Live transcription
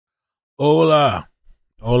Hola.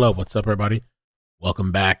 Hola. What's up, everybody?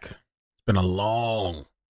 Welcome back. It's been a long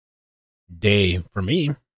day for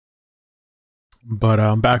me, but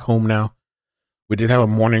I'm back home now. We did have a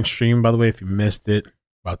morning stream, by the way, if you missed it,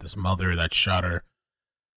 about this mother that shot her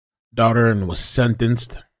daughter and was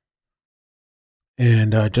sentenced.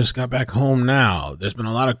 And I just got back home now. There's been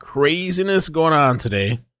a lot of craziness going on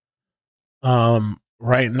today.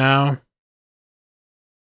 Right now,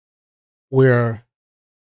 we're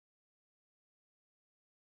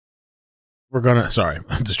gonna, sorry,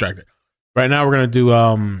 I'm distracted. Right now we're gonna do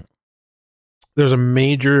there's a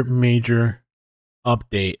major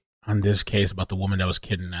update on this case about the woman that was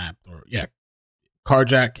kidnapped, or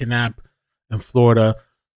carjacked, kidnapped in Florida.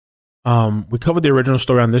 We covered the original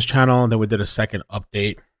story on this channel, and then we did a second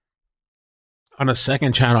update on a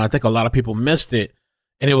second channel. I think a lot of people missed it,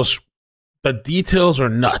 and the details are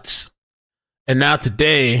nuts. And now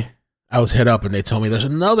today I was hit up and they told me there's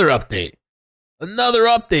another update.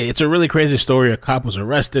 It's a really crazy story. A cop was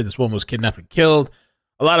arrested. This woman was kidnapped and killed.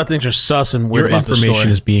 A lot of things are sus and weird. Your about information the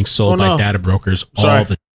story is being sold by data brokers Sorry. all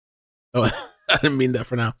the Oh, I didn't mean that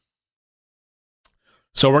for now.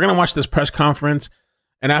 So we're going to watch this press conference.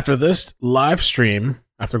 And after this live stream,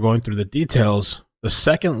 after going through the details, the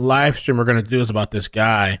second live stream we're going to do is about this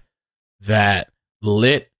guy that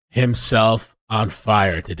lit himself on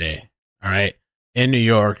fire today. All right. In New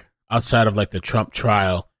York, outside of like the Trump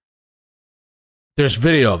trial. There's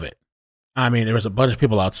video of it. I mean, there was a bunch of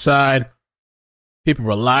people outside. People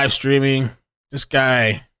were live streaming. This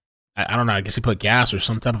guy, I don't know, I guess he put gas or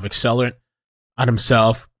some type of accelerant on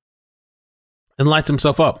himself and lights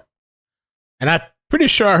himself up. And I'm pretty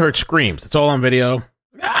sure I heard screams. It's all on video.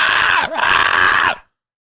 Ah, ah!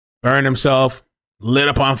 Burned himself, lit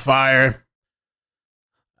up on fire.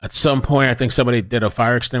 At some point, I think somebody did a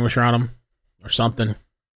fire extinguisher on him or something.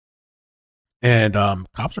 And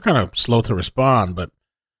cops are kind of slow to respond, but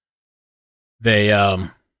they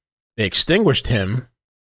extinguished him,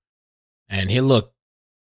 and he looked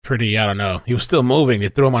pretty, I don't know. He was still moving. They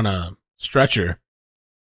threw him on a stretcher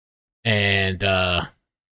and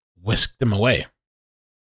whisked him away.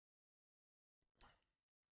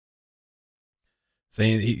 So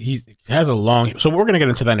he has a long... So we're going to get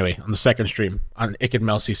into that anyway on the second stream on Ikid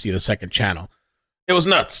Mel CC, the second channel. It was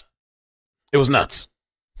nuts. It was nuts.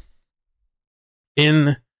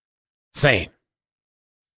 Insane.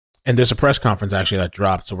 And there's a press conference actually that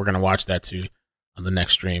dropped, so we're going to watch that too on the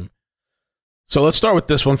next stream. So let's start with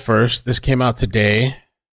this one first. This came out today,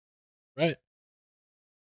 right?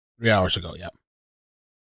 3 hours ago, yeah.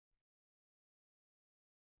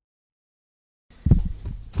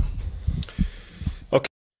 Okay.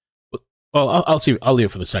 Well, I'll leave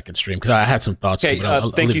it for the second stream because I had some thoughts. Okay,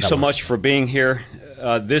 I'll thank leave you that so one. much for being here.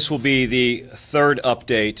 This will be the third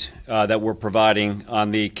update that we're providing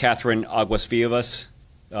on the Catherine Aguas Vivas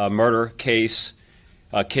murder case,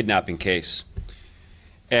 kidnapping case.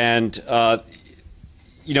 And,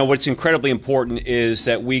 you know, what's incredibly important is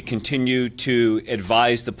that we continue to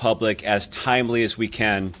advise the public as timely as we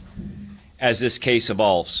can as this case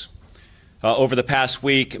evolves. Over the past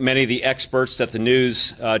week, many of the experts that the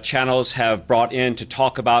news channels have brought in to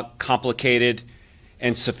talk about complicated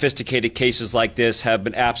and sophisticated cases like this have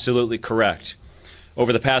been absolutely correct.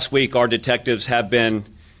 Over the past week, our detectives have been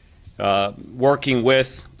working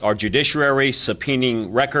with our judiciary, subpoenaing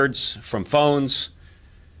records from phones,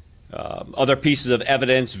 other pieces of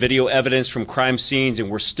evidence, video evidence from crime scenes, and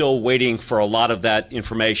we're still waiting for a lot of that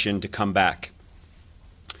information to come back.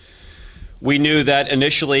 We knew that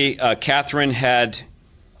initially Catherine had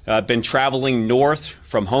been traveling north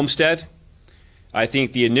from Homestead. I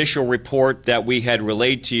think the initial report that we had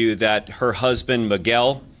relayed to you that her husband,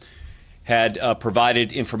 Miguel, had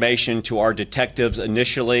provided information to our detectives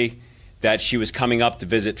initially that she was coming up to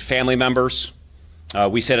visit family members.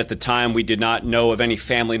 We said at the time we did not know of any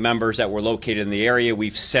family members that were located in the area.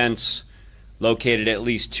 We've since located at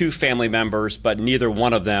least 2 family members, but neither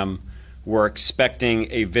one of them were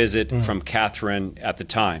expecting a visit from Catherine at the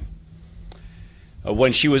time.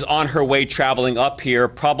 When she was on her way traveling up here,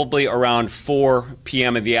 probably around 4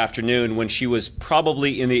 p.m. in the afternoon, when she was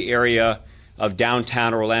probably in the area of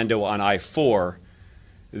downtown Orlando on I-4,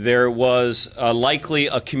 there was likely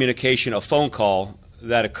a communication, a phone call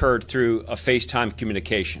that occurred through a FaceTime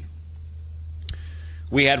communication.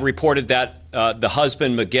 We had reported that the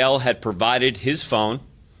husband, Miguel, had provided his phone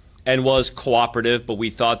and was cooperative, but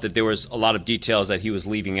we thought that there was a lot of details that he was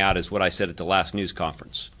leaving out, is what I said at the last news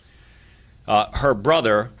conference. Her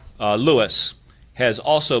brother, Louis, has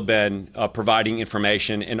also been providing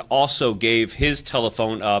information and also gave his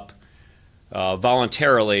telephone up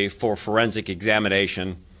voluntarily for forensic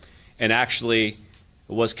examination and actually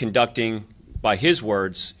was conducting, by his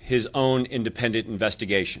words, his own independent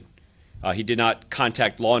investigation. He did not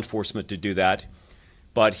contact law enforcement to do that,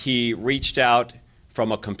 but he reached out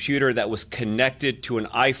from a computer that was connected to an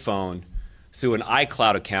iPhone through an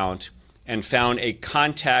iCloud account and found a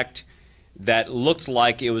contact that looked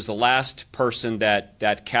like it was the last person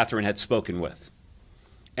that Catherine had spoken with.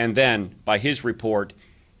 And then, by his report,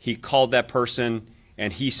 he called that person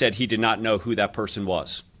and he said he did not know who that person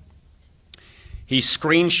was. He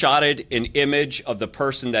screenshotted an image of the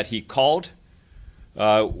person that he called.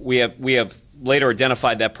 We have later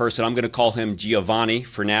identified that person. I'm going to call him Giovanni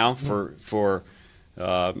for now. There's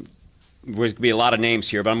going to be a lot of names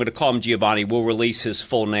here, but I'm going to call him Giovanni. We'll release his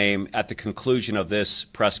full name at the conclusion of this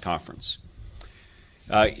press conference.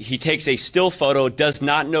 He takes a still photo, does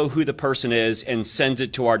not know who the person is, and sends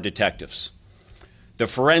it to our detectives. The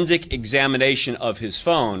forensic examination of his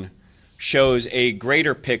phone shows a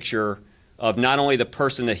greater picture of not only the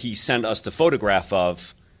person that he sent us the photograph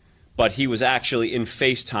of, but he was actually in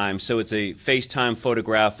FaceTime. So it's a FaceTime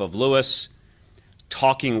photograph of Lewis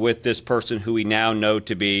talking with this person who we now know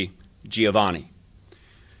to be Giovanni.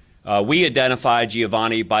 We identify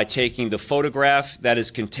Giovanni by taking the photograph that is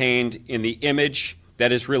contained in the image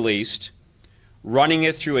that is released, running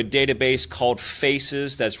it through a database called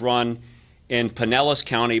FACES that's run in Pinellas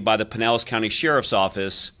County by the Pinellas County Sheriff's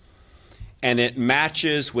Office, and it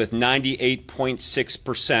matches with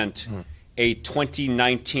 98.6% a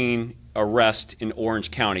 2019 arrest in Orange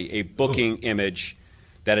County, a booking image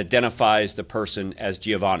that identifies the person as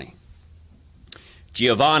Giovanni.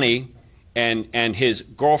 Giovanni and his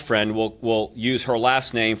girlfriend, will use her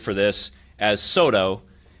last name for this, as Soto.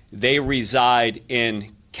 They reside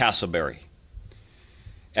in Castleberry.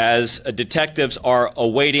 As detectives are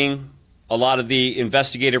awaiting a lot of the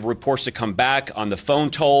investigative reports to come back on the phone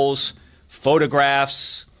tolls,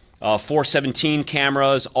 photographs, 417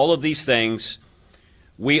 cameras, all of these things,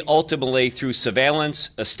 we ultimately, through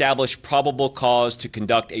surveillance, established probable cause to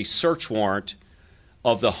conduct a search warrant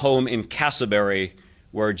of the home in Castleberry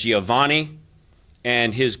where Giovanni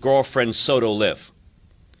and his girlfriend Soto live.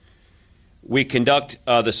 We conduct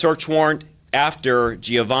the search warrant after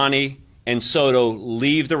Giovanni and Soto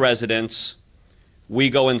leave the residence. We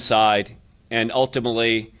go inside and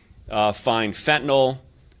ultimately find fentanyl,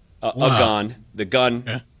 a gun, the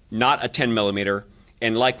gun, not a 10 millimeter,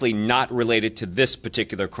 and likely not related to this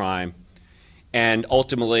particular crime. And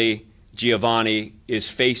ultimately, Giovanni is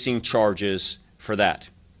facing charges for that.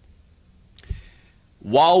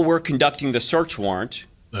 While we're conducting the search warrant,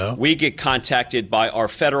 we get contacted by our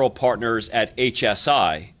federal partners at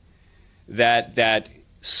HSI that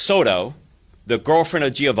Soto, the girlfriend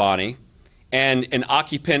of Giovanni, and an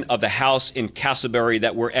occupant of the house in Castleberry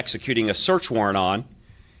that we're executing a search warrant on,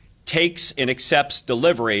 takes and accepts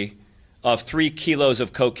delivery of 3 kilos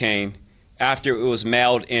of cocaine after it was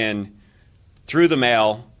mailed in through the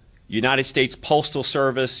mail. United States Postal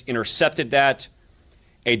Service intercepted that.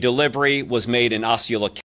 A delivery was made in Osceola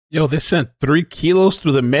County. Yo, they sent 3 kilos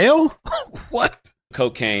through the mail? What?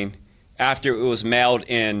 Cocaine after it was mailed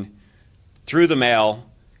in through the mail.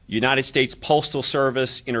 United States Postal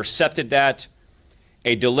Service intercepted that.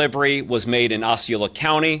 A delivery was made in Osceola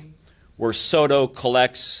County where Soto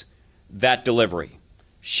collects that delivery.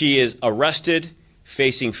 She is arrested,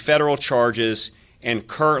 facing federal charges, and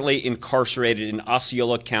currently incarcerated in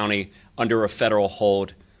Osceola County under a federal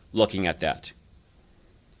hold looking at that.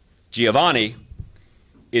 Giovanni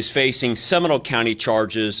is facing Seminole County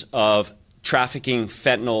charges of trafficking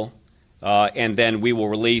fentanyl, and then we will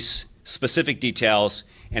release specific details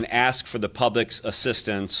and ask for the public's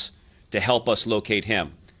assistance to help us locate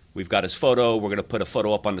him. We've got his photo. We're going to put a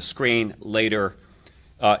photo up on the screen later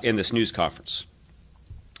in this news conference.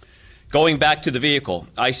 Going back to the vehicle,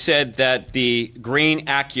 I said that the green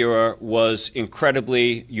Acura was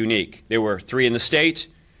incredibly unique. There were 3 in the state.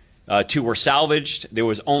 2 were salvaged. There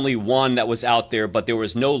was only 1 that was out there, but there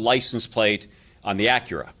was no license plate on the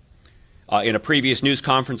Acura. In a previous news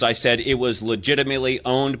conference, I said it was legitimately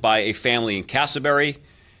owned by a family in Castleberry.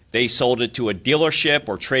 They sold it to a dealership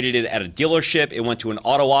or traded it at a dealership. It went to an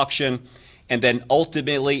auto auction and then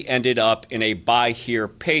ultimately ended up in a buy here,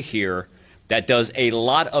 pay here that does a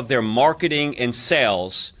lot of their marketing and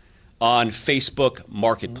sales on Facebook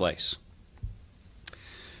Marketplace.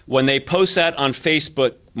 When they post that on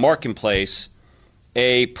Facebook Marketplace,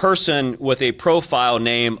 a person with a profile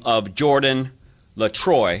name of Jordan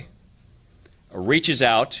LaTroy reaches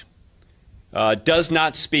out, does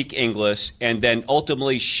not speak English, and then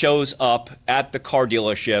ultimately shows up at the car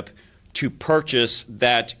dealership to purchase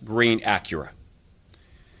that green Acura.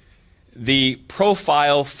 The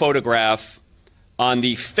profile photograph on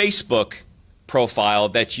the Facebook profile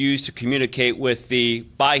that's used to communicate with the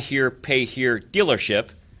buy here, pay here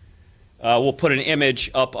dealership. We'll put an image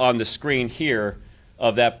up on the screen here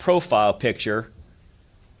of that profile picture.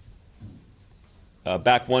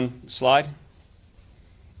 Back one slide.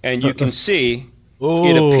 And you can see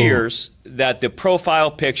it appears that the profile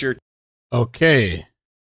picture. Okay.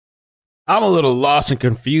 I'm a little lost and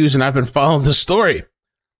confused, and I've been following the story.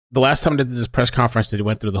 The last time they did this press conference, they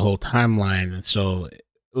went through the whole timeline, and so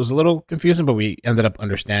it was a little confusing, but we ended up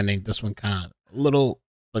understanding this one kind of a little,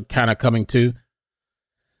 but kind of coming to.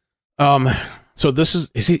 So this is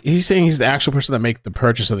he's saying he's the actual person that made the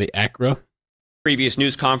purchase of the Acura? Previous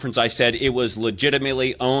news conference, I said it was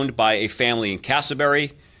legitimately owned by a family in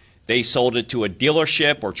Castleberry. They sold it to a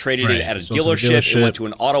dealership or traded it at a dealership. It went to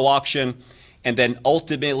an auto auction, and then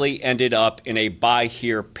ultimately ended up in a buy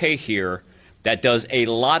here, pay here that does a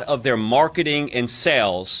lot of their marketing and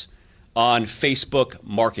sales on Facebook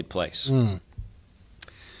Marketplace.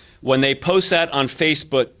 When they post that on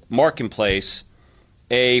Facebook Marketplace,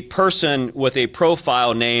 a person with a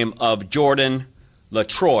profile name of Jordan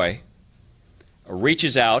LaTroy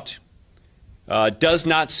reaches out, does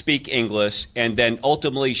not speak English, and then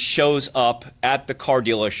ultimately shows up at the car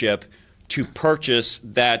dealership to purchase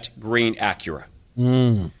that green Acura.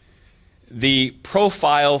 The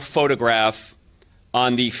profile photograph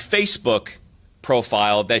on the Facebook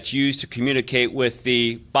profile that's used to communicate with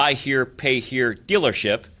the buy here, pay here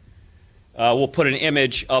dealership. We'll put an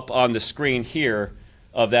image up on the screen here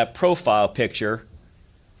of that profile picture.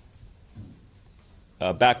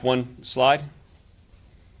 Back one slide.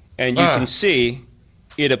 And you can see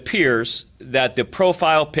it appears that the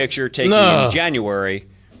profile picture taken in January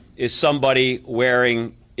is somebody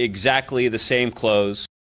wearing exactly the same clothes.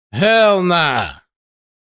 Hell nah.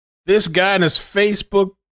 This guy in his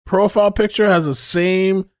Facebook profile picture has the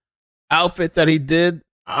same outfit that he did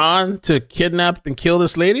on to kidnap and kill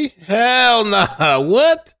this lady? Hell nah.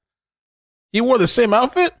 What? He wore the same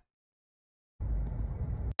outfit?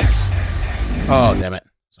 Oh, damn it.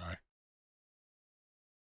 Sorry.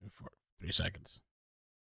 3 seconds.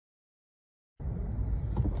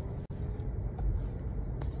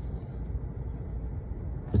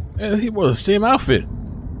 Yeah, he wore the same outfit.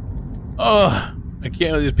 Oh, I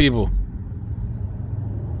can't with these people.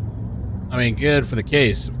 I mean, good for the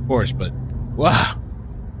case, of course, but wow.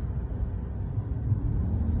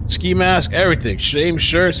 Ski mask, everything. Same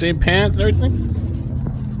shirt, same pants, everything.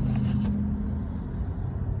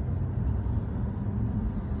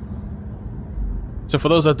 So for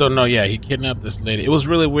those that don't know, yeah, he kidnapped this lady. It was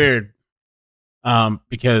really weird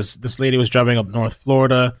because this lady was driving up North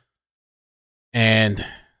Florida and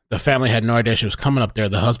the family had no idea she was coming up there.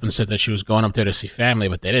 The husband said that she was going up there to see family,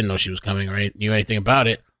 but they didn't know she was coming or knew anything about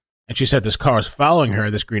it. And she said this car was following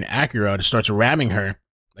her, this green Acura. It starts ramming her,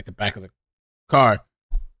 like the back of the car.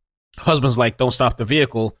 Husband's like, don't stop the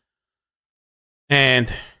vehicle.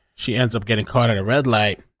 And she ends up getting caught at a red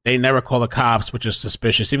light. They never call the cops, which is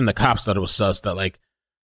suspicious. Even the cops thought it was sus that, like,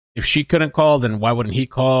 if she couldn't call, then why wouldn't he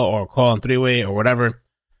call or call on three-way or whatever?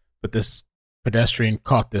 But this pedestrian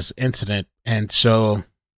caught this incident. And so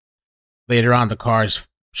later on,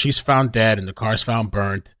 she's found dead and the car's found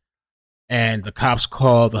burnt. And the cops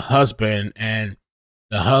call the husband, and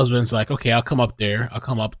the husband's like, okay, I'll come up there. I'll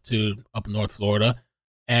come up North Florida.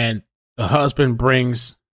 And the husband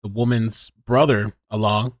brings the woman's brother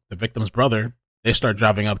along, the victim's brother. They start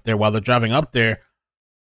driving up there. While they're driving up there,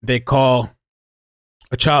 they call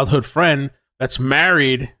a childhood friend that's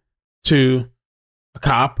married to a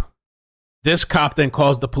cop. This cop then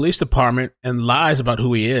calls the police department and lies about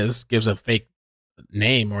who he is, gives a fake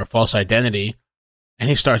name or a false identity, and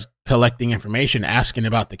he starts collecting information, asking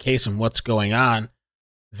about the case and what's going on.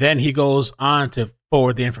 Then he goes on to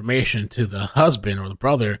forward the information to the husband or the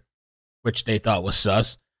brother, which they thought was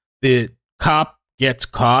sus. The cop gets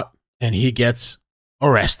caught and he gets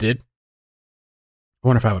arrested. I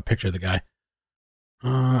wonder if I have a picture of the guy.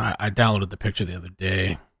 I downloaded the picture the other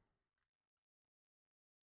day.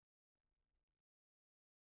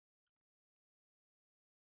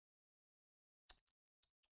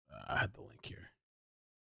 I had the link here.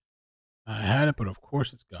 I had it, but of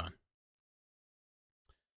course it's gone.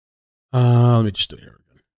 Let me just do it here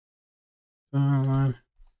again.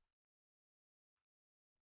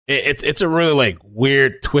 It's a really like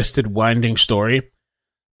weird, twisted, winding story,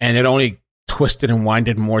 and it only twisted and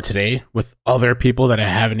winded more today with other people that I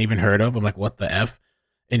haven't even heard of. I'm like, what the F?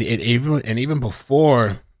 And even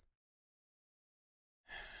before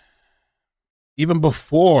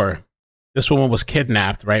this woman was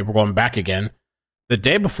kidnapped, right? We're going back again. The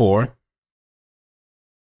day before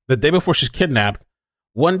she's kidnapped,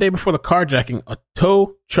 One day before the carjacking, a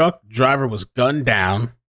tow truck driver was gunned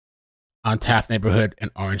down on Taft neighborhood in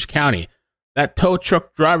Orange County. That tow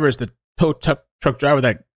truck driver is the tow truck driver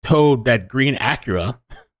that towed that green Acura.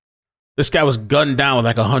 This guy was gunned down with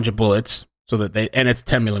like 100 bullets, so that and it's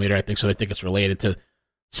 10 millimeter, I think, so they think it's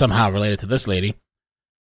somehow related to this lady.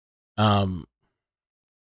 Over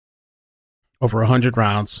 100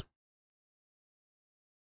 rounds.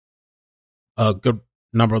 A good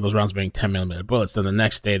number of those rounds being 10 millimeter bullets. Then the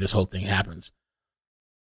next day, this whole thing happens.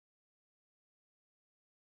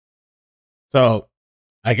 So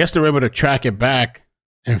I guess they were able to track it back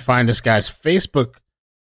and find this guy's Facebook.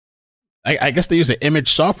 I guess they used an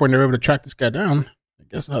image software and they were able to track this guy down. I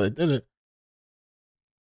guess that's how they did it.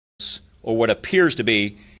 Or what appears to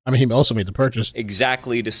be, I mean, he also made the purchase.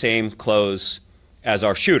 Exactly the same clothes as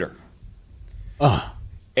our shooter. Oh.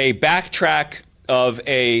 A backtrack of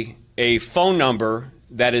a phone number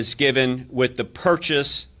that is given with the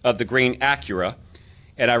purchase of the green Acura.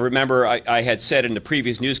 And I remember I had said in the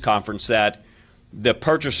previous news conference that the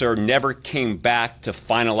purchaser never came back to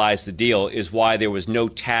finalize the deal, is why there was no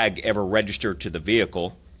tag ever registered to the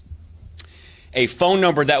vehicle. A phone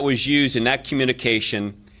number that was used in that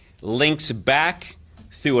communication links back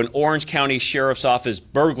through an Orange County Sheriff's Office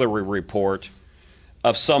burglary report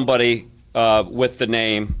of somebody with the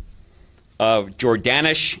name of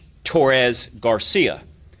Jordanish Torres Garcia.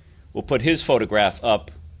 We'll put his photograph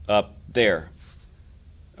up there.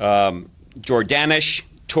 Jordanish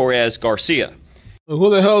Torres Garcia. Who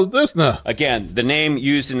the hell is this now? Again, the name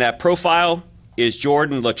used in that profile is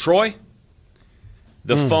Jordan LaTroy.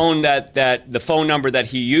 The phone the phone number that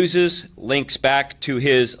he uses links back to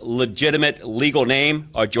his legitimate legal name,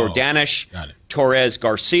 Jordanish Torres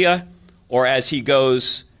Garcia, or as he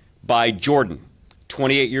goes by, Jordan,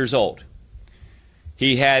 28 years old.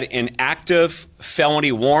 He had an active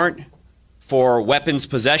felony warrant for weapons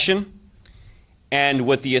possession, and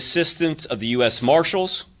with the assistance of the U.S.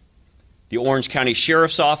 Marshals, the Orange County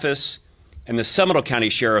Sheriff's Office, and the Seminole County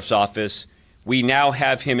Sheriff's Office, we now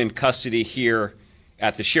have him in custody here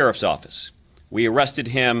at the Sheriff's Office. We arrested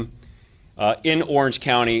him in Orange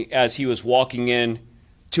County as he was walking in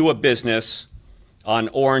to a business on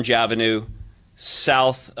Orange Avenue,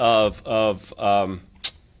 south of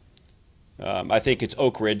I think it's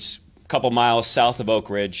Oak Ridge, a couple miles south of Oak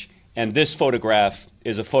Ridge. And this photograph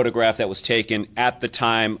is a photograph that was taken at the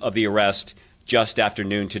time of the arrest, just after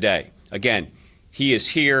noon today. Again, he is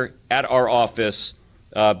here at our office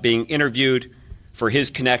being interviewed for his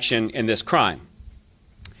connection in this crime.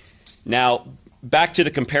 Now, back to the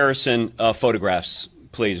comparison of photographs,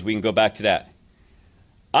 please. We can go back to that.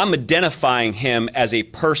 I'm identifying him as a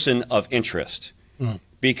person of interest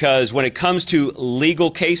because when it comes to legal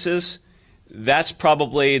cases, that's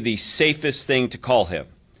probably the safest thing to call him.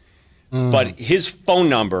 But his phone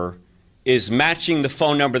number is matching the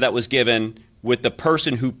phone number that was given with the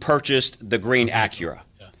person who purchased the green Acura.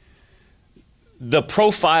 Yeah. The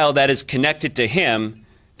profile that is connected to him,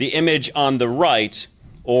 the image on the right,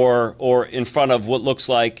 or in front of what looks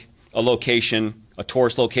like a location, a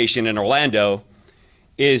tourist location in Orlando,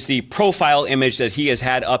 is the profile image that he has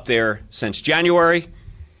had up there since January.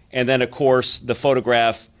 And then, of course, the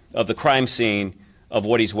photograph of the crime scene of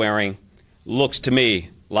what he's wearing looks to me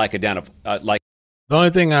like like. The only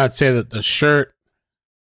thing I'd say that the shirt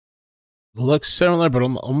looks similar, but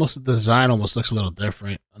almost the design almost looks a little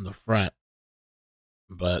different on the front.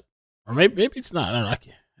 But, or maybe it's not. I don't know.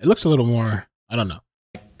 It looks a little more, I don't know.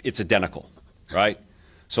 It's identical, right?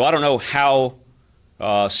 So I don't know how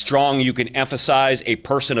strong you can emphasize a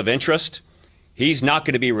person of interest. He's not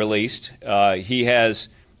going to be released. He has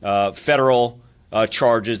federal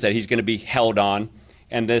charges that he's going to be held on,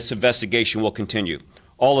 and this investigation will continue.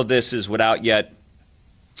 All of this is without yet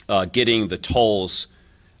getting the tolls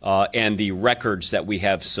and the records that we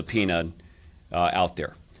have subpoenaed out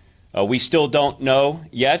there. We still don't know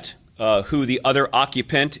yet who the other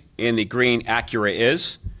occupant in the green Acura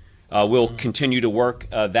is. We'll continue to work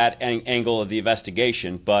that angle of the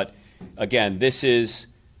investigation. But again, this is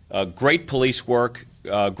great police work,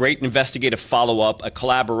 great investigative follow-up, a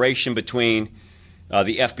collaboration between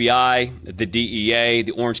the FBI, the DEA,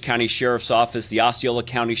 the Orange County Sheriff's Office, the Osceola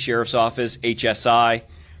County Sheriff's Office, HSI,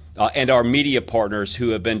 and our media partners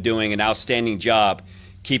who have been doing an outstanding job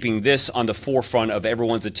keeping this on the forefront of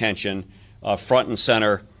everyone's attention, front and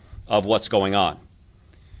center of what's going on.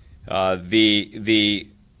 The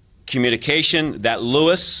communication that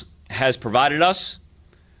Lewis has provided us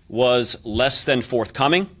was less than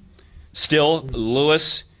forthcoming. Still,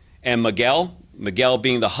 Lewis and Miguel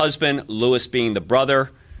being the husband, Lewis being the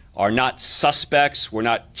brother, are not suspects. We're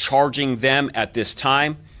not charging them at this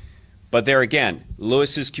time. But there again,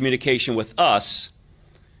 Lewis's communication with us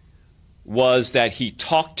was that he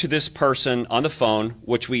talked to this person on the phone,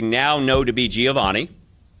 which we now know to be Giovanni.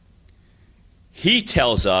 He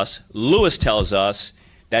tells us, Lewis tells us,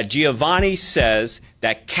 that Giovanni says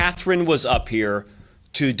that Catherine was up here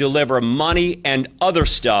to deliver money and other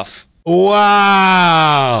stuff.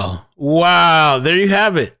 Wow. Wow. There you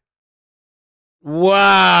have it.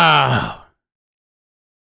 Wow.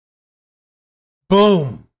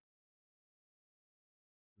 Boom.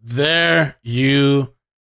 There you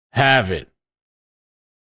have it.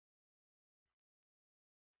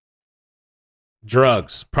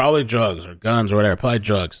 Drugs. Probably drugs or guns or whatever. Probably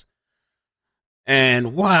drugs.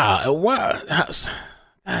 And wow.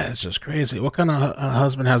 That's just crazy. What kind of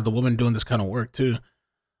husband has the woman doing this kind of work too?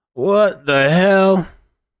 What the hell?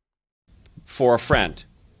 For a friend.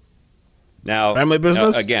 Now, family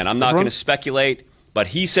business? Again, I'm not going to speculate, but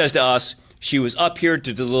he says to us she was up here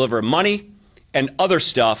to deliver money and other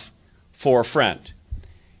stuff for a friend.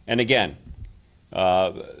 And again,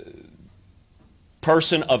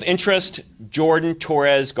 person of interest, Jordan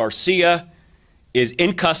Torres Garcia, is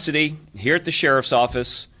in custody here at the sheriff's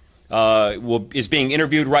office, is being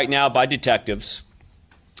interviewed right now by detectives.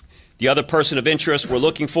 The other person of interest we're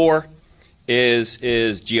looking for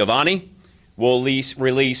is Giovanni. We'll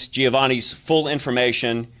release Giovanni's full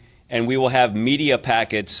information, and we will have media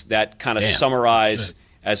packets that kind of summarize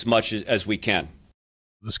as much as we can.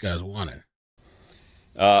 This guy's wanted.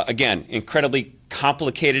 Again, incredibly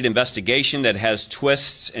complicated investigation that has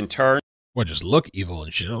twists and turns. Well, just look evil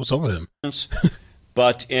and shit. What's up with him?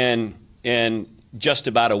 But in just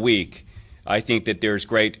about a week, I think that there's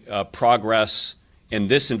great progress in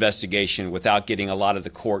this investigation without getting a lot of the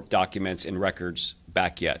court documents and records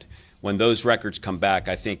back yet. When those records come back,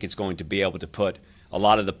 I think it's going to be able to put a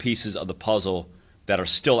lot of the pieces of the puzzle that are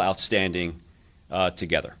still outstanding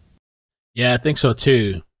together. Yeah, I think so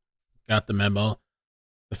too. Got the memo.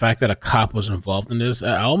 The fact that a cop was involved in this,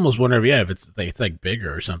 I almost wonder if it's like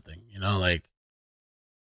bigger or something, you know, like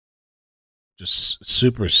just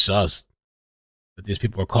super sus that these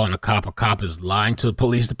people are calling a cop. A cop is lying to the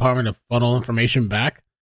police department to funnel information back.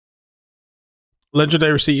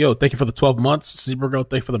 Legendary CEO, thank you for the 12 months. Zebra Girl,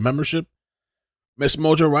 thank you for the membership. Miss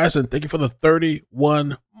Mojo Ryson, thank you for the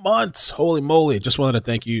 31 months. Holy moly. Just wanted to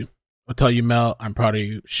thank you. I'll tell you, Mel, I'm proud of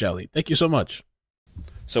you, Shelly. Thank you so much.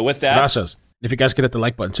 So with that, gracias. If you guys could hit the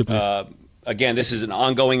like button too, please. Again, this is an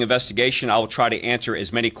ongoing investigation. I will try to answer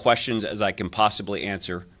as many questions as I can possibly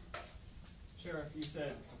answer. Sheriff, you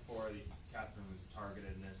said before that Catherine was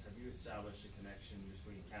targeted in this. Have you established a connection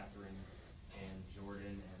between Catherine and Jordan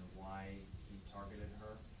and why he targeted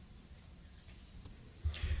her?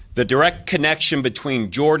 The direct connection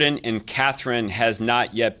between Jordan and Catherine has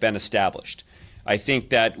not yet been established. I think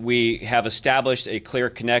that we have established a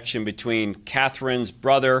clear connection between Catherine's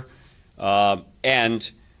brother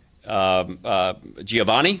and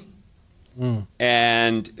Giovanni,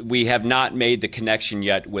 and we have not made the connection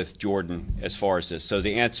yet with Jordan as far as this. So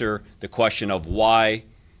to answer the question of why,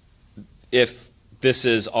 if this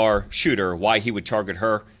is our shooter, why he would target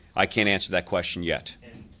her, I can't answer that question yet.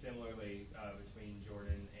 And similarly, between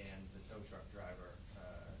Jordan and the tow truck driver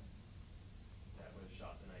that was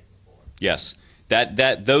shot the night before. Yes.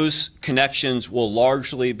 That those connections will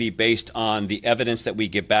largely be based on the evidence that we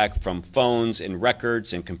get back from phones and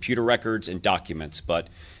records and computer records and documents. But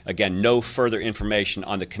again, no further information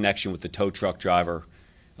on the connection with the tow truck driver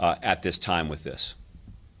at this time with this.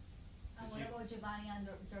 What about Giovanni and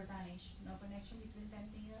Jordanish? No connection between them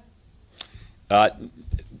either?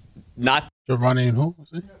 Not Giovanni and who? Was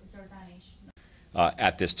it? Jordanish.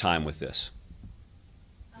 At this time with this.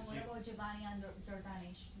 What about Giovanni and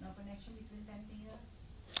Jordanish? No connection between them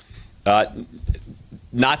either?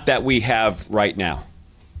 Not that we have right now.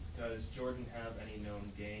 Does Jordan have any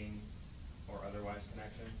known gang or otherwise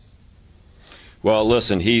connections? Well,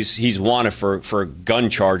 listen, he's wanted for gun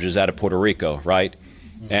charges out of Puerto Rico, right?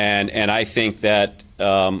 And I think that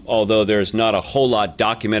although there's not a whole lot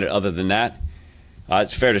documented other than that,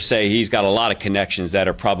 it's fair to say he's got a lot of connections that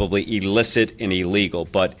are probably illicit and illegal.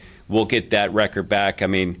 But we'll get that record back. I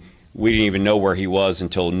mean, we didn't even know where he was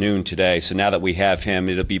until noon today. So now that we have him,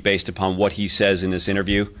 it'll be based upon what he says in this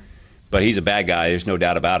interview. But he's a bad guy. There's no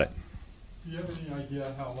doubt about it. Do you have any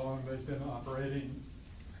idea how long they've been operating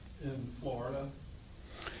in Florida?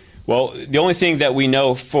 Well, the only thing that we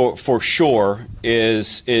know for sure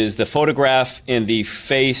is the photograph in the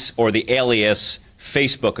face or the alias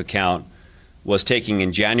Facebook account was taken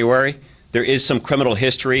in January. There is some criminal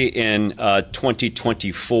history in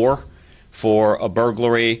 2024 for a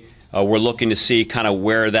burglary We're looking to see kind of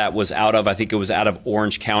where that was out of. I think it was out of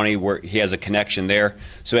Orange County, where he has a connection there.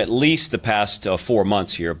 So at least the past 4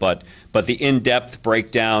 months here. But the in-depth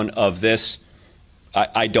breakdown of this,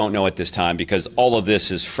 I don't know at this time, because all of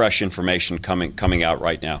this is fresh information coming out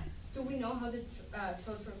right now. Do we know how the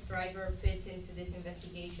tow truck driver fits into this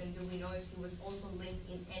investigation? Do we know if he was also linked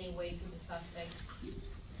in any way to the suspects?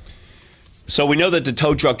 So we know that the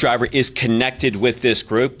tow truck driver is connected with this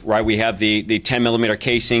group, right? We have the 10mm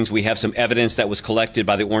casings. We have some evidence that was collected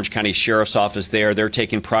by the Orange County Sheriff's Office there. They're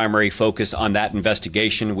taking primary focus on that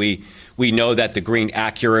investigation. We know that the green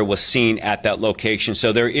Acura was seen at that location.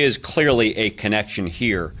 So there is clearly a connection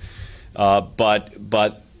here. But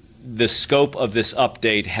the scope of this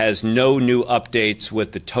update has no new updates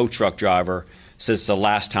with the tow truck driver since the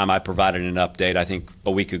last time I provided an update, I think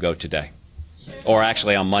a week ago today. Or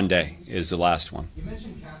actually on Monday is the last one. You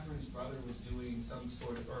mentioned Catherine's brother was doing some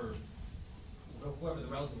sort of, or whoever the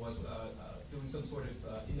relative was, doing some sort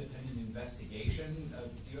of independent investigation.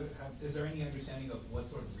 Is there any understanding of what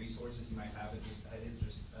sort of resources he might have at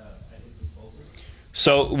his disposal?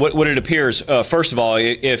 So what it appears, first of all,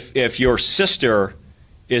 if your sister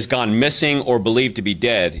is gone missing or believed to be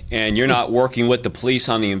dead, and you're not working with the police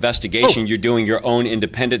on the investigation, you're doing your own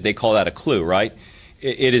independent, they call that a clue, right?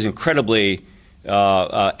 It is incredibly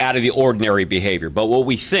out of the ordinary behavior. But what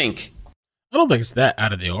we think, I don't think it's that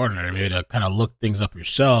out of the ordinary. Maybe to kind of look things up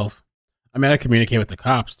yourself. I mean, I communicate with the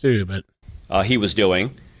cops too, but he was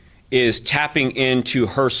doing is tapping into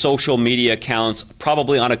her social media accounts,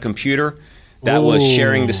 probably on a computer that was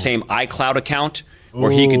sharing the same iCloud account, where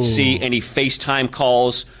he could see any FaceTime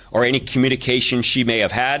calls or any communication she may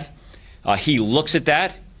have had. He looks at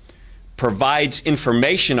that, provides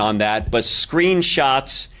information on that, but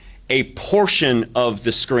screenshots a portion of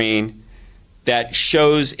the screen that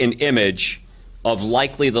shows an image of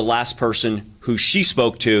likely the last person who she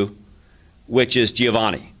spoke to, which is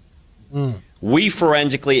Giovanni. We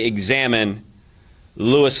forensically examine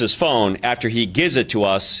Lewis's phone after he gives it to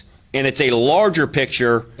us, and it's a larger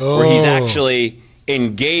picture where he's actually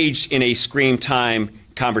engaged in a screen time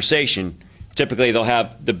conversation. Typically, they'll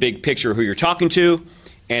have the big picture who you're talking to,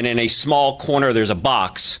 and in a small corner, there's a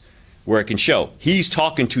box where it can show. He's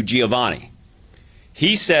talking to Giovanni.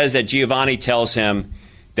 He says that Giovanni tells him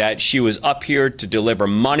that she was up here to deliver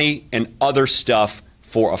money and other stuff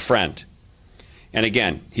for a friend. And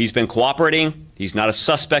again, he's been cooperating. He's not a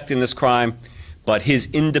suspect in this crime, but his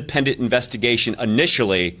independent investigation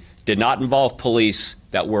initially did not involve police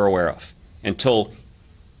that we're aware of until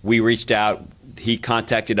we reached out, he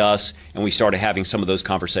contacted us, and we started having some of those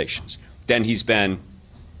conversations. Then he's been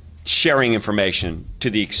sharing information to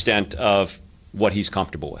the extent of what he's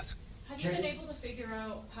comfortable with. Have you been able to figure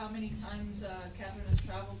out how many times Catherine has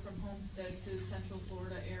traveled from Homestead to the Central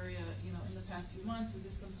Florida area, in the past few months? Was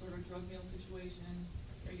this some sort of drug meal situation?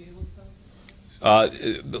 Are you able to tell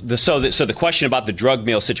us? So the question about the drug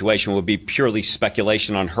meal situation would be purely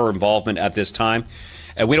speculation on her involvement at this time.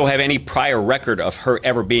 And we don't have any prior record of her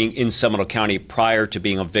ever being in Seminole County prior to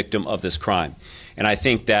being a victim of this crime. And I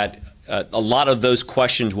think that a lot of those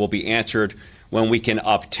questions will be answered when we can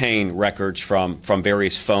obtain records from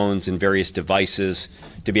various phones and various devices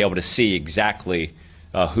to be able to see exactly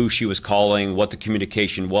who she was calling, what the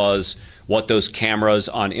communication was, what those cameras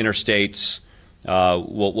on interstates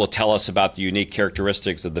will tell us about the unique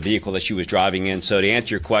characteristics of the vehicle that she was driving in. So to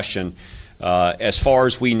answer your question, as far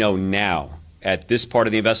as we know now, at this part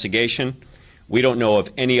of the investigation, we don't know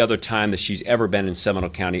of any other time that she's ever been in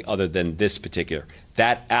Seminole County other than this particular.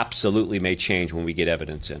 That absolutely may change when we get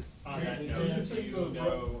evidence in. On that note, do you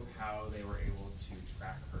know how they were able to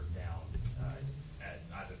track her down at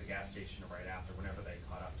either the gas station or right after, whenever they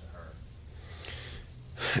caught up to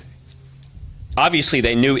her? Obviously,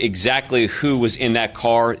 they knew exactly who was in that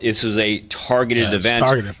car. This was a targeted event.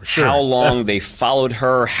 Targeted for sure. How long they followed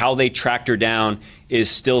her, how they tracked her down is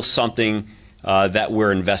still something that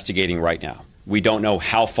we're investigating right now. We don't know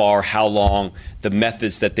how far, how long, the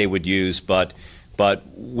methods that they would use, but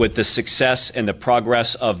with the success and the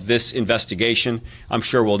progress of this investigation, I'm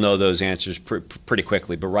sure we'll know those answers pretty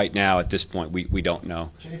quickly. But right now, at this point, we don't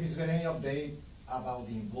know. Sheriff, is there any update about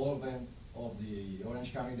the involvement of the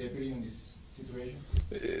Orange County deputy in this situation?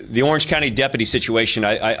 The Orange County deputy situation,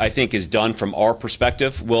 I think, is done from our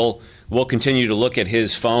perspective. We'll continue to look at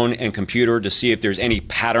his phone and computer to see if there's any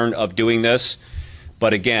pattern of doing this.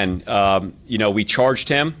 But again, we charged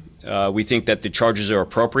him. We think that the charges are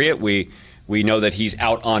appropriate. We know that he's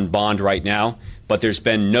out on bond right now, but there's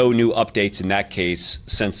been no new updates in that case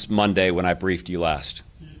since Monday when I briefed you last.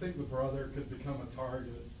 Do you think the brother could become a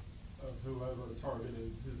target of whoever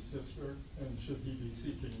targeted his sister, and should he be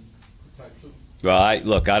seeking protection? Well, I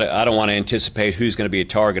don't want to anticipate who's going to be a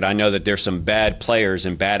target. I know that there's some bad players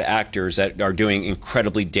and bad actors that are doing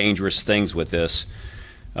incredibly dangerous things with this.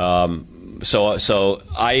 So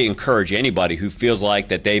I encourage anybody who feels like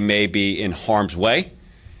that they may be in harm's way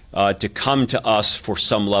to come to us for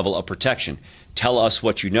some level of protection. Tell us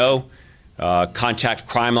what you know. Contact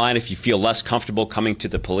Crime Line if you feel less comfortable coming to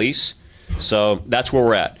the police. So that's where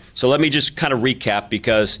we're at. So let me just kind of recap,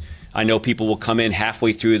 because I know people will come in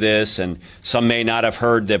halfway through this, and some may not have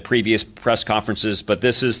heard the previous press conferences, but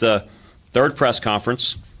this is the third press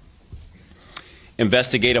conference.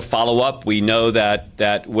 Investigative follow-up. We know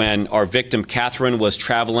that when our victim, Catherine, was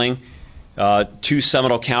traveling to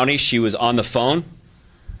Seminole County, she was on the phone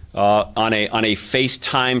on a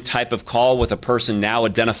FaceTime type of call with a person now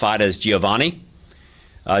identified as Giovanni.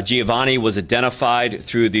 Giovanni was identified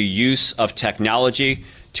through the use of technology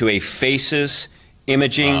to a FACES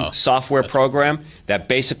imaging software program that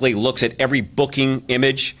basically looks at every booking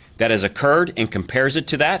image that has occurred and compares it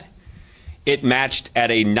to that. It matched at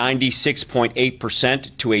a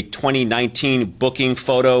 96.8% to a 2019 booking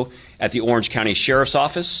photo at the Orange County Sheriff's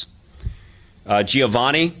Office.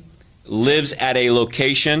 Giovanni lives at a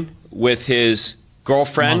location with his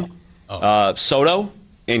girlfriend, Soto,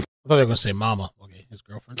 in I thought they were going to say Mama. Okay, his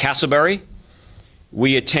girlfriend. Castleberry.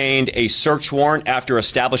 We attained a search warrant after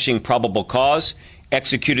establishing probable cause,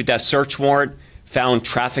 executed that search warrant, found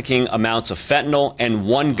trafficking amounts of fentanyl and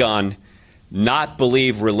one gun not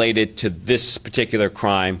believed related to this particular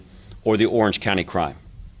crime or the Orange County crime.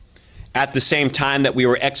 At the same time that we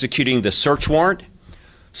were executing the search warrant,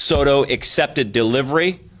 Soto accepted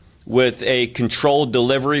delivery with a controlled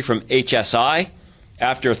delivery from HSI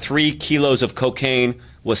after 3 kilos of cocaine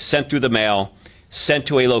was sent through the mail, sent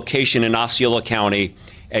to a location in Osceola County,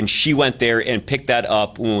 and she went there and picked that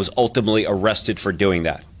up and was ultimately arrested for doing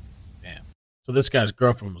that. Damn. So this guy's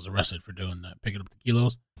girlfriend was arrested for doing that, picking up the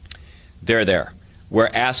kilos? They're there.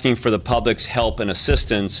 We're asking for the public's help and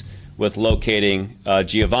assistance with locating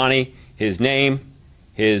Giovanni. His name,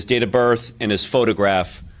 his date of birth, and his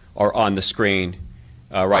photograph are on the screen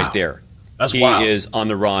right there. That's he wild. is on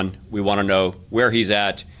the run. We want to know where he's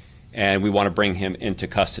at, and we want to bring him into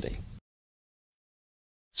custody.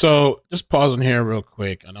 So just pausing here real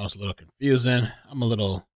quick. I know it's a little confusing. I'm a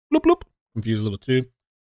little confused a little too.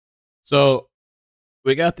 So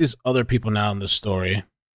we got these other people now in this story.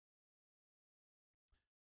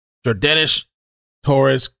 Jordanis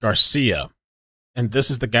Torres Garcia. And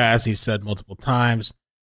this is the guy, as he said multiple times,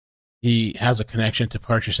 he has a connection to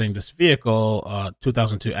purchasing this vehicle,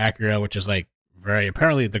 2002 Acura, which is like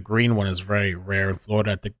apparently the green one is very rare in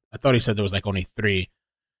Florida. I thought he said there was like only 3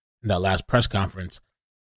 in that last press conference.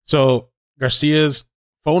 So Garcia's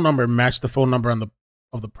phone number matched the phone number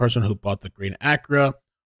of the person who bought the green Acura,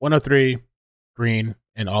 103 green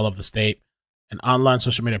in all of the state. An online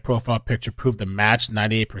social media profile picture proved the match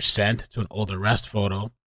 98% to an old arrest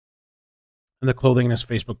photo. And the clothing in his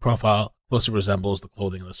Facebook profile closely resembles the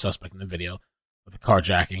clothing of the suspect in the video of the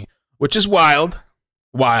carjacking, which is wild.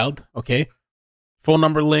 Wild, okay? Phone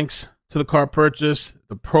number links to the car purchase,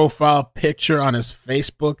 the profile picture on his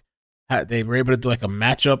Facebook. They were able to do like a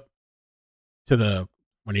matchup to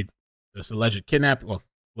this alleged kidnapping. Well,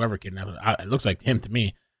 whoever kidnapped him. It looks like him to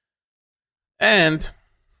me. And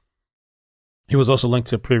he was also linked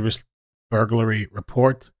to a previous burglary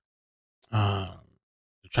report.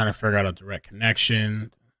 Trying to figure out a direct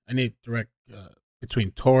connection. Any direct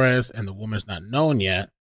between Torres and the woman's not known yet.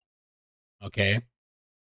 Okay.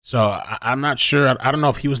 So I'm not sure. I don't know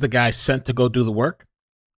if he was the guy sent to go do the work.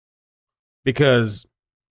 Because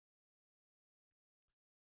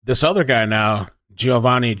this other guy now,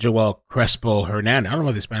 Giovanni Joel Crespo Hernandez. I don't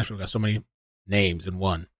know why the Spanish people got so many names in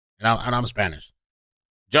one. And I'm Spanish.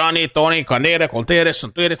 Johnny, Tony, Cornera, Colteres,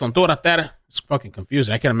 Tontura. It's fucking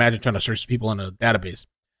confusing. I can't imagine trying to search people in a database.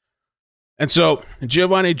 And so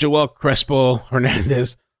Giovanni Joel Crespo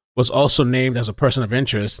Hernandez was also named as a person of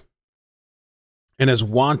interest and is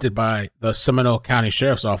wanted by the Seminole County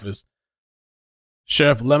Sheriff's Office.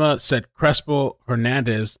 Sheriff Lema said Crespo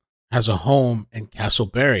Hernandez has a home in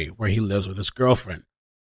Castleberry where he lives with his girlfriend.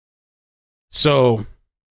 So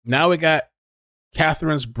now we got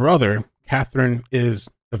Catherine's brother. Catherine is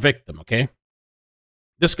the victim, okay?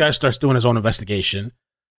 This guy starts doing his own investigation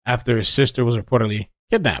after his sister was reportedly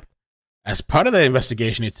kidnapped. As part of the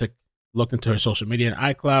investigation, he looked into her social media and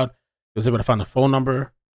iCloud. He was able to find the phone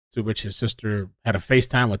number to which his sister had a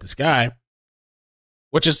FaceTime with this guy,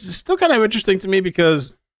 which is still kind of interesting to me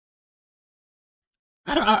because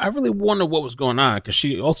I really wonder what was going on because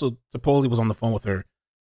she also supposedly was on the phone with her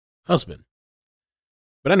husband.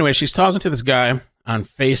 But anyway, she's talking to this guy on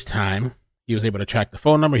FaceTime. he was able to track the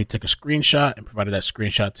phone number. He took a screenshot and provided that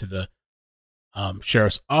screenshot to the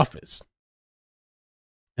sheriff's office.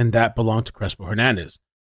 And that belonged to Crespo Hernandez.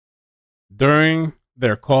 During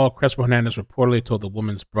their call, Crespo Hernandez reportedly told the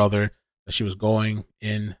woman's brother that she was going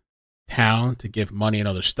in town to give money and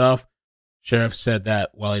other stuff. Sheriff said that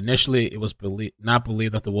while initially it was not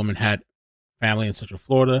believed that the woman had family in Central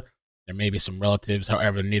Florida, there may be some relatives.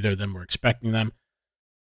 However, neither of them were expecting them.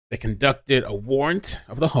 They conducted a warrant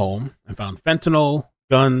of the home and found fentanyl,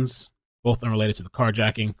 guns, both unrelated to the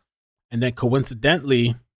carjacking. And then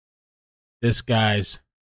coincidentally, this guy's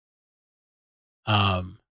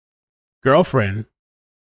girlfriend,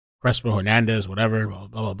 Crespo Hernandez, whatever, blah,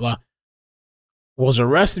 blah, blah, blah, was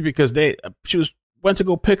arrested because she went to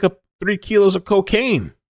go pick up 3 kilos of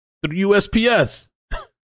cocaine through USPS.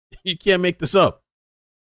 You can't make this up.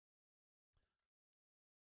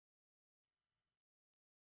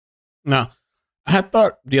 Now, I had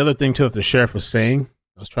thought the other thing, too, that the sheriff was saying,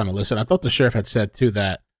 I was trying to listen. I thought the sheriff had said, too,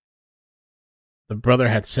 that the brother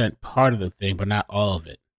had sent part of the thing, but not all of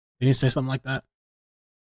it. Didn't he say something like that?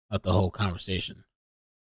 Not the whole conversation.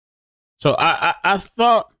 So I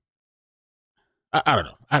thought, I don't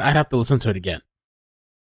know. I'd have to listen to it again.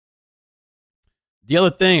 The other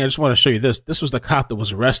thing, I just want to show you this. This was the cop that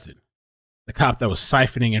was arrested. The cop that was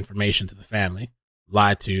siphoning information to the family.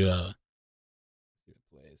 Lied to,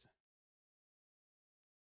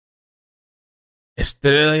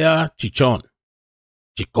 Estrella Chicon.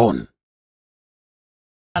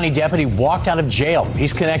 County deputy walked out of jail.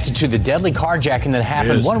 He's connected to the deadly carjacking that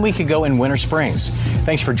happened 1 week ago in Winter Springs.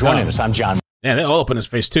 Thanks for joining us. I'm John. Yeah, they all up in his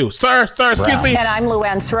face, too. Star, excuse me. And I'm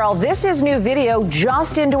Luann Sorrell. This is new video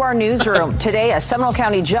just into our newsroom. Today, a Seminole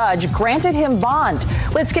County judge granted him bond.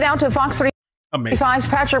 Let's get out to Fox 35's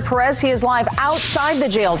Patrick Perez. He is live outside the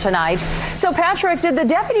jail tonight. So, Patrick, did the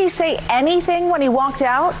deputy say anything when he walked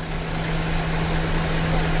out?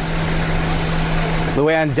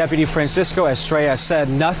 Luann, Deputy Francisco Estrella said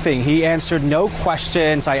nothing. He answered no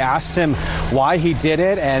questions. I asked him why he did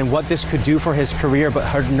it and what this could do for his career, but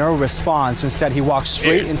heard no response. Instead, he walked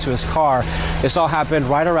straight into his car. This all happened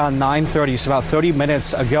right around 9:30, so about 30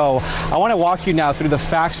 minutes ago. I want to walk you now through the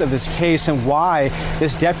facts of this case and why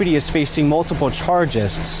this deputy is facing multiple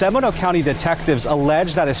charges. Seminole County detectives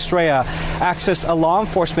allege that Estrella accessed a law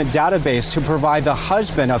enforcement database to provide the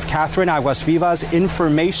husband of Catherine Aguas Vivas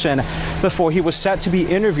information before he was set to be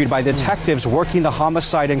interviewed by detectives working the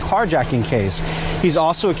homicide and carjacking case. He's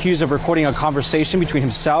also accused of recording a conversation between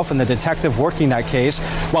himself and the detective working that case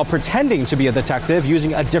while pretending to be a detective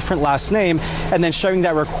using a different last name and then sharing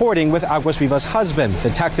that recording with Aguas Vivas' husband.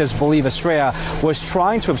 Detectives believe Estrella was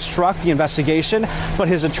trying to obstruct the investigation, but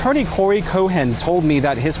his attorney Corey Cohen told me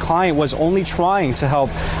that his client was only trying to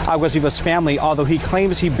help Aguas Vivas' family, although he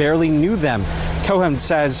claims he barely knew them. Cohen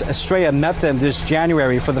says Estrella met them this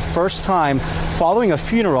January for the first time following a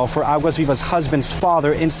funeral for Aguas Vivas' husband's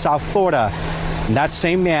father in South Florida. And that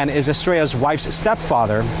same man is Estrella's wife's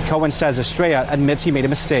stepfather. Cohen says Estrella admits he made a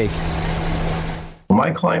mistake.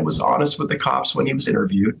 My client was honest with the cops when he was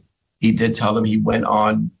interviewed. He did tell them he went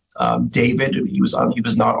on David. He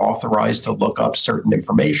was not authorized to look up certain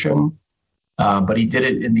information, but he did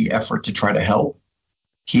it in the effort to try to help.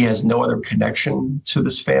 He has no other connection to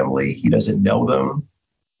this family. He doesn't know them.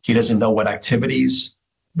 He doesn't know what activities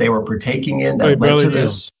they were partaking in that led to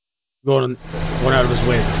this. Going out of his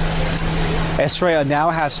way. Estrella now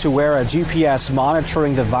has to wear a GPS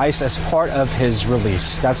monitoring device as part of his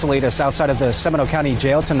release. That's the latest outside of the Seminole County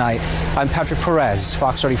Jail tonight. I'm Patrick Perez,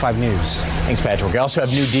 Fox 35 News. Thanks, Patrick. We also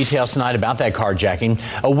have new details tonight about that carjacking.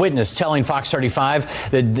 A witness telling Fox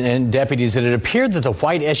 35 and deputies that it appeared that the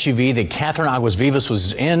white SUV that Catherine Aguas Vivas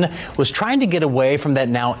was in was trying to get away from that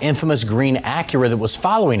now infamous green Acura that was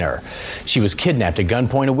following her. She was kidnapped at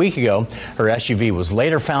gunpoint a week ago. Her SUV was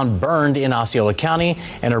later found burned in Osceola County,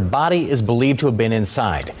 and her body is believed to have been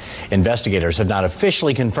inside. Investigators have not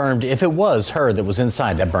officially confirmed if it was her that was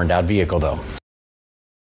inside that burned out vehicle, though.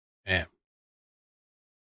 Damn.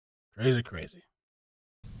 Crazy.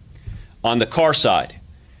 On the car side,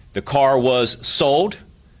 the car was sold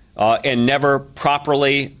and never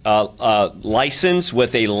properly licensed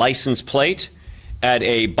with a license plate at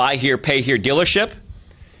a buy here, pay here dealership.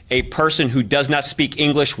 A person who does not speak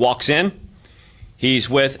English walks in. He's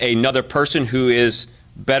with another person who is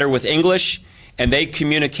better with English, and they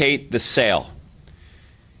communicate the sale.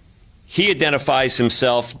 He identifies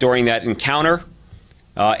himself during that encounter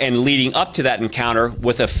and leading up to that encounter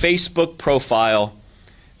with a Facebook profile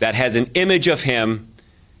that has an image of him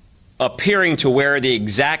appearing to wear the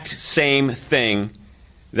exact same thing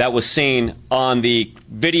that was seen on the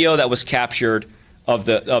video that was captured of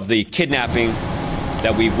the kidnapping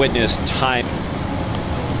that we've witnessed time.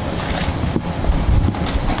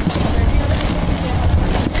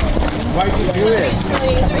 Why do you do this? Is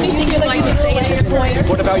there anything you'd like to say at this point?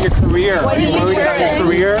 What about your career? Are you worried about your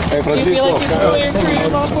career? Hey, Francisco.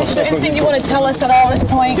 Is there anything you want to tell us at all at this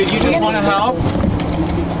point? Did you just want to help?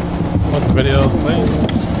 What's the video playing?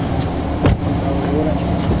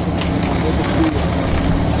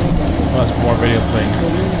 Oh, it's more video playing.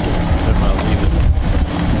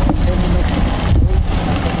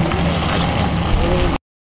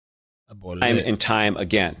 Time and time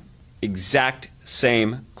again. Exact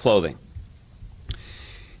same clothing.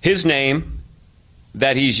 His name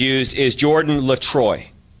that he's used is Jordan LaTroy.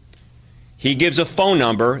 He gives a phone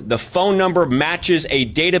number. The phone number matches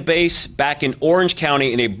a database back in Orange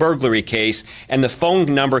County in a burglary case, and the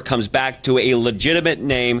phone number comes back to a legitimate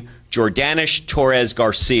name, Jordanish Torres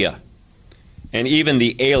Garcia. And even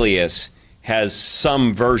the alias has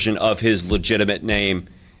some version of his legitimate name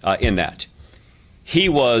in that. He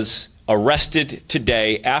was arrested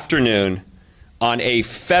today afternoon on a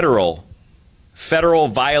federal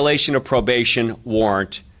violation of probation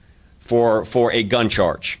warrant for a gun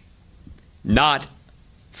charge, not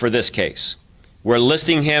for this case. We're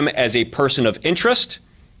listing him as a person of interest,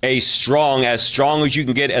 as strong as you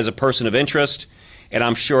can get as a person of interest, and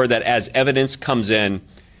I'm sure that as evidence comes in,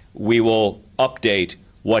 we will update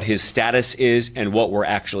what his status is and what we're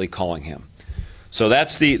actually calling him. So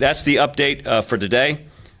that's the update for today.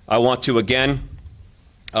 I want to again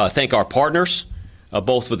thank our partners,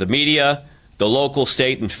 both with the media, the local,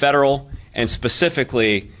 state, and federal, and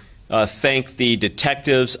specifically thank the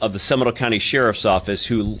detectives of the Seminole County Sheriff's Office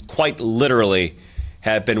who quite literally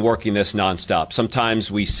have been working this nonstop.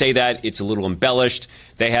 Sometimes we say that, it's a little embellished.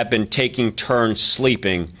 They have been taking turns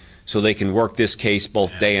sleeping so they can work this case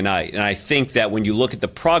both day and night. And I think that when you look at the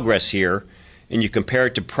progress here and you compare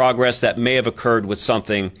it to progress that may have occurred with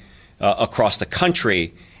something across the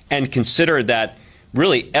country, and consider that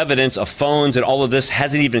really evidence of phones and all of this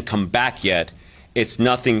hasn't even come back yet, it's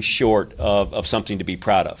nothing short of something to be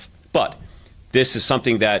proud of. But this is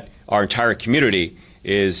something that our entire community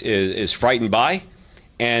is frightened by,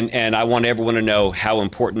 and I want everyone to know how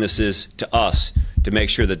important this is to us to make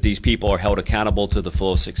sure that these people are held accountable to the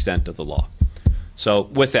fullest extent of the law. So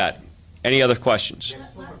with that, any other questions?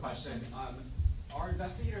 Just one more question. Are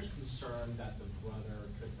investigators concerned that the brother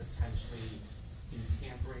could potentially be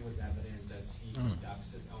tampering with evidence as he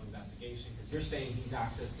conducts his own investigation? Because you're saying he's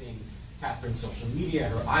accessing Catherine's social media,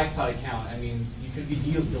 her iCloud account. I mean, you could be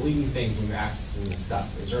deleting things when you're accessing this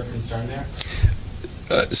stuff. Is there a concern there?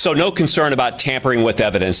 So no concern about tampering with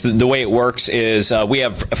evidence. The way it works is we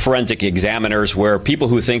have forensic examiners where people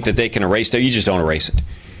who think that they can erase it, you just don't erase it,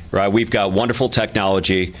 right? We've got wonderful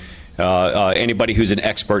technology. Anybody who's an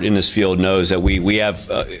expert in this field knows that we have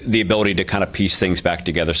the ability to kind of piece things back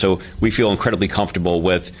together. So we feel incredibly comfortable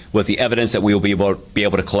with the evidence that we will be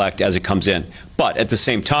able to collect as it comes in. But at the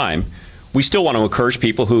same time, we still want to encourage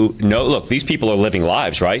people who know, look, these people are living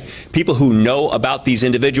lives, right? People who know about these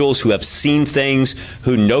individuals, who have seen things,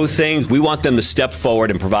 who know things, we want them to step forward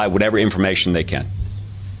and provide whatever information they can.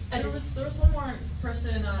 And there was one more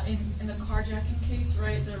person in the carjacking case,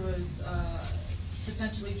 right? There was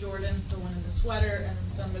potentially Jordan, the one in the sweater, and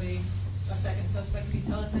then somebody, a second suspect. Can you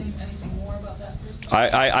tell us anything more about that person?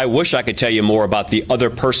 I wish I could tell you more about the other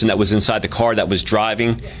person that was inside the car that was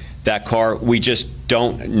driving that car. We just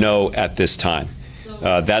don't know at this time.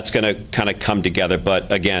 That's going to kind of come together.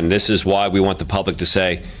 But again, this is why we want the public to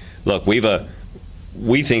say, look, we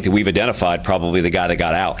think that we've identified probably the guy that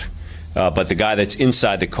got out. But the guy that's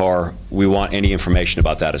inside the car, we want any information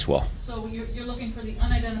about that as well. So you're looking for the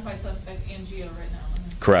unidentified suspect, Angio, right now?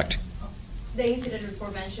 Correct. The incident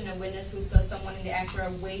report mentioned a witness who saw someone in the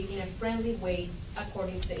Acura wait in a friendly way,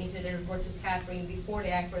 according to the incident report to Catherine, before the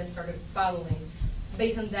Acura started following.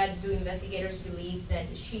 Based on that, do investigators believe that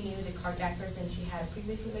she knew the carjackers and she had a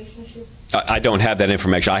previous relationship? I don't have that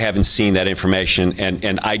information. I haven't seen that information,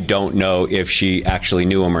 and I don't know if she actually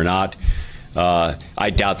knew him or not. I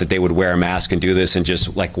doubt that they would wear a mask and do this and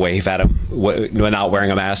just like wave at him. Not wearing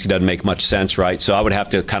a mask, it doesn't make much sense, right? So I would have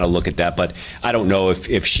to kind of look at that, but I don't know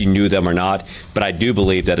if she knew them or not. But I do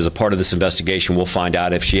believe that as a part of this investigation, we'll find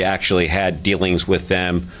out if she actually had dealings with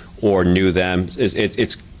them or knew them.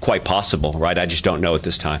 It's quite possible, right? I just don't know at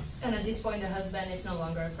this time. And at this point, the husband is no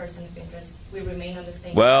longer a person of interest. We remain on the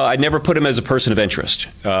same. Well, I'd never put him as a person of interest.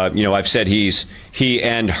 I've said he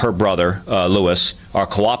and her brother, Lewis, are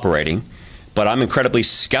cooperating, but I'm incredibly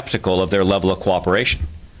skeptical of their level of cooperation,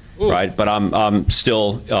 right? But I'm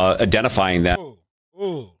still identifying that.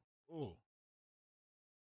 A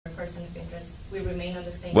person of interest. We remain on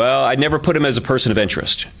the same. Well, I never put him as a person of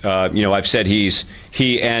interest. I've said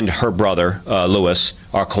he and her brother, Lewis,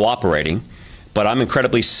 are cooperating, but I'm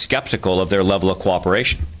incredibly skeptical of their level of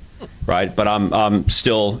cooperation, right? But I'm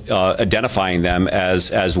still identifying them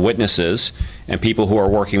as witnesses and people who are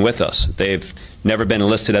working with us. They've never been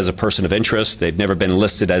listed as a person of interest. They've never been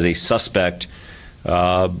listed as a suspect.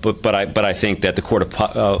 But I think that the court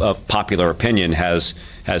of popular opinion has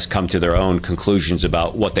come to their own conclusions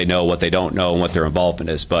about what they know, what they don't know, and what their involvement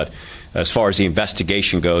is. But as far as the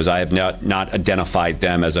investigation goes, I have not identified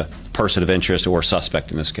them as a person of interest or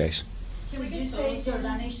suspect in this case. So you say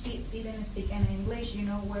Jordanish didn't speak any English. You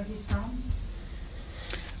know where he's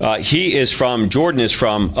from? Jordan is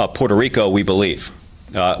from Puerto Rico, we believe.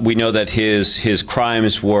 We know that his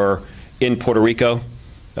crimes were in Puerto Rico.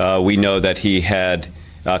 We know that he had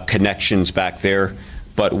connections back there,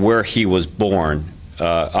 but where he was born,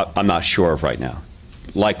 I'm not sure of right now.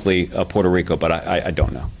 Likely Puerto Rico, but I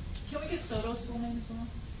don't know. Can we get Soto's full name as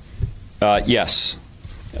well? Yes.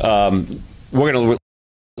 We're going to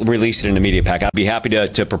release it in a media pack. I'd be happy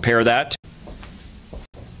to prepare that.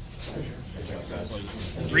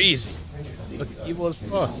 Breezy. Look evil as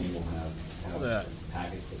fuck. Look at that.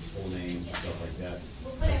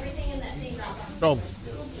 We'll put everything in that same Dropbox. Bro.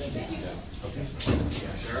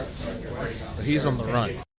 But he's on the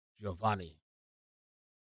run. Giovanni.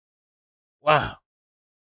 Wow.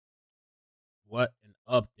 What an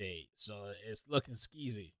update. So it's looking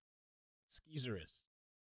skeezy. Skeezerous.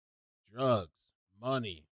 Drugs.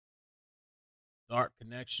 Money. Dark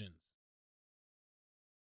connections.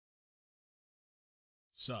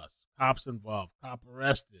 Sus. Cops involved. Cop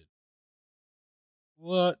arrested.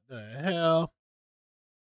 What the hell?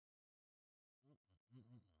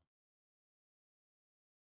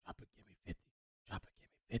 Drop it, give me 50. Drop it, give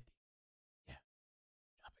me 50. Yeah.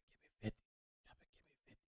 Drop it, give me 50. Drop it,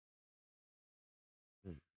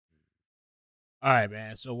 give me 50. All right,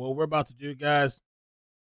 man. So what we're about to do, guys,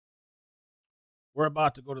 we're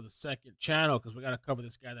about to go to the second channel because we got to cover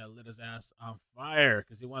this guy that lit his ass on fire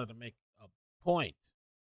because he wanted to make a point.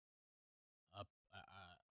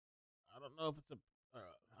 I don't know if it's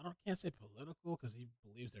can't say political because he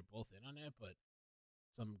believes they're both in on it, but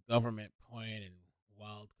some government point and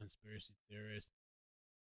wild conspiracy theorists.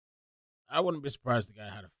 I wouldn't be surprised the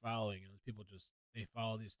guy had a following, and people they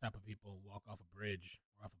follow these type of people and walk off a bridge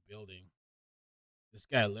or off a building. This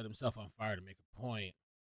guy lit himself on fire to make a point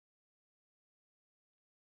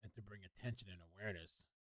and to bring attention and awareness.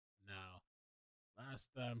 Now, last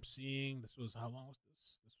I'm seeing, this was, how long was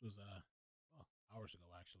this? This was hours ago,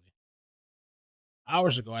 actually.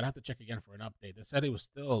 Hours ago, I'd have to check again for an update. They said he was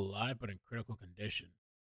still alive, but in critical condition.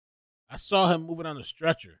 I saw him moving on the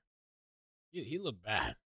stretcher. He looked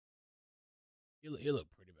bad. He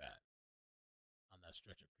looked pretty bad on that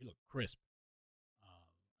stretcher. He looked crisp.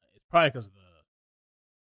 It's probably because of the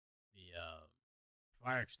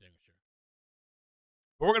fire extinguisher.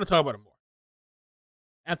 But we're going to talk about it more.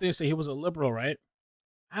 Anthony said he was a liberal, right?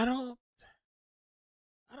 I don't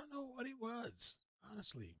know what he was,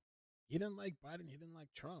 honestly. He didn't like Biden. He didn't like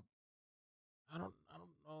Trump. I don't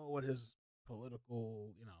know what his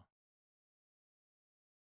political,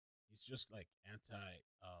 he's just like anti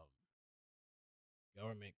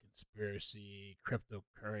government conspiracy,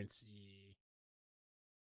 cryptocurrency.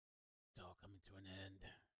 It's all coming to an end.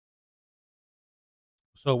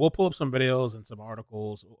 So we'll pull up some videos and some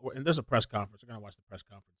articles, and there's a press conference. We're gonna watch the press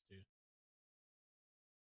conference too.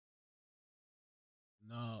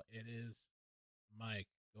 No, it is Mike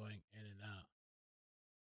going in and out.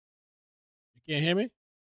 You can't hear me?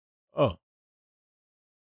 Oh.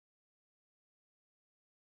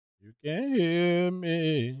 You can't hear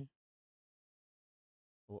me.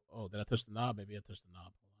 Oh, did I touch the knob? Maybe I touched the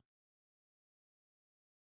knob.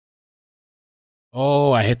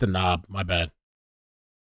 Oh, I hit the knob. My bad.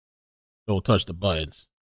 Don't touch the buttons.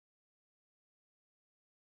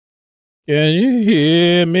 Can you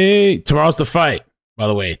hear me? Tomorrow's the fight, by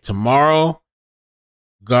the way. Tomorrow,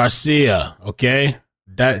 Garcia, okay?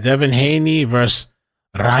 Devin Haney versus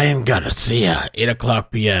Ryan Garcia. 8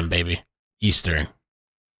 o'clock p.m., baby. Eastern.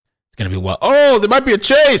 It's going to be what? Oh, there might be a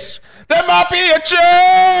chase. There might be a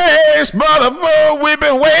chase. Motherfucker, we've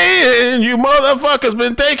been waiting. You motherfuckers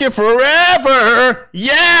been taking forever.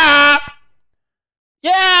 Yeah.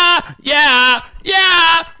 Yeah. Yeah.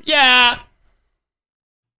 Yeah. Yeah.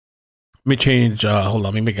 Let me change. Hold on.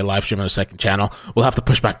 Let me make a live stream on the second channel. We'll have to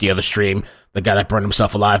push back the other stream. The guy that burned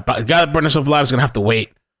himself alive. But the guy that burned himself alive is going to have to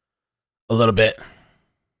wait a little bit.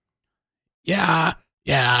 Yeah.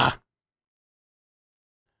 Yeah.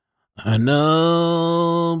 I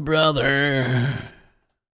know, brother.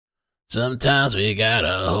 Sometimes we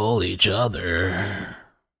gotta hold each other.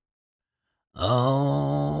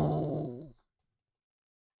 Oh.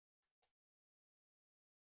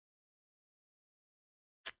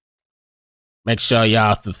 Make sure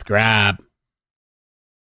y'all subscribe.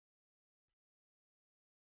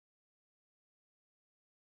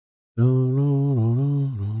 Let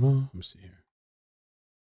me see here.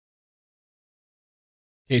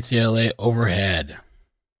 KTLA overhead.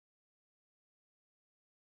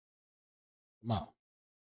 Come on.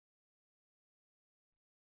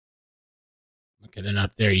 Okay, they're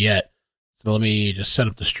not there yet. So let me just set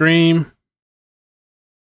up the stream.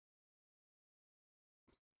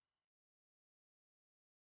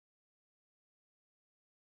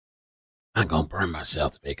 I'm going to burn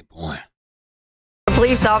myself to make a point. A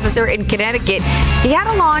police officer in Connecticut, he had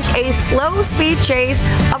to launch a slow speed chase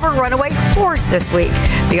of a runaway horse this week.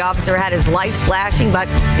 The officer had his lights flashing, but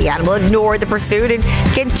the animal ignored the pursuit and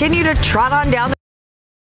continued to trot on down the...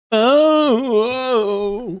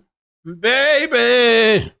 Oh,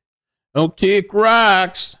 baby, don't kick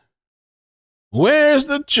rocks. Where's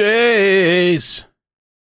the chase?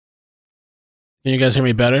 Can you guys hear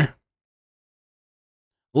me better?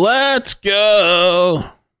 Let's go.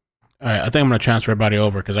 All right, I think I'm going to transfer everybody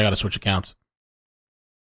over because I got to switch accounts.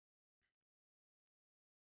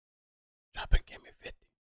 Drop and give me 50.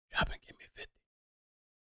 Drop and give me 50.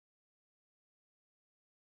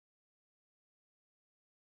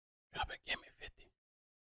 Drop and give me 50.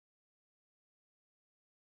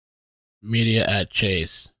 Media at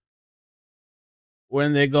Chase.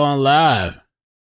 When they going live?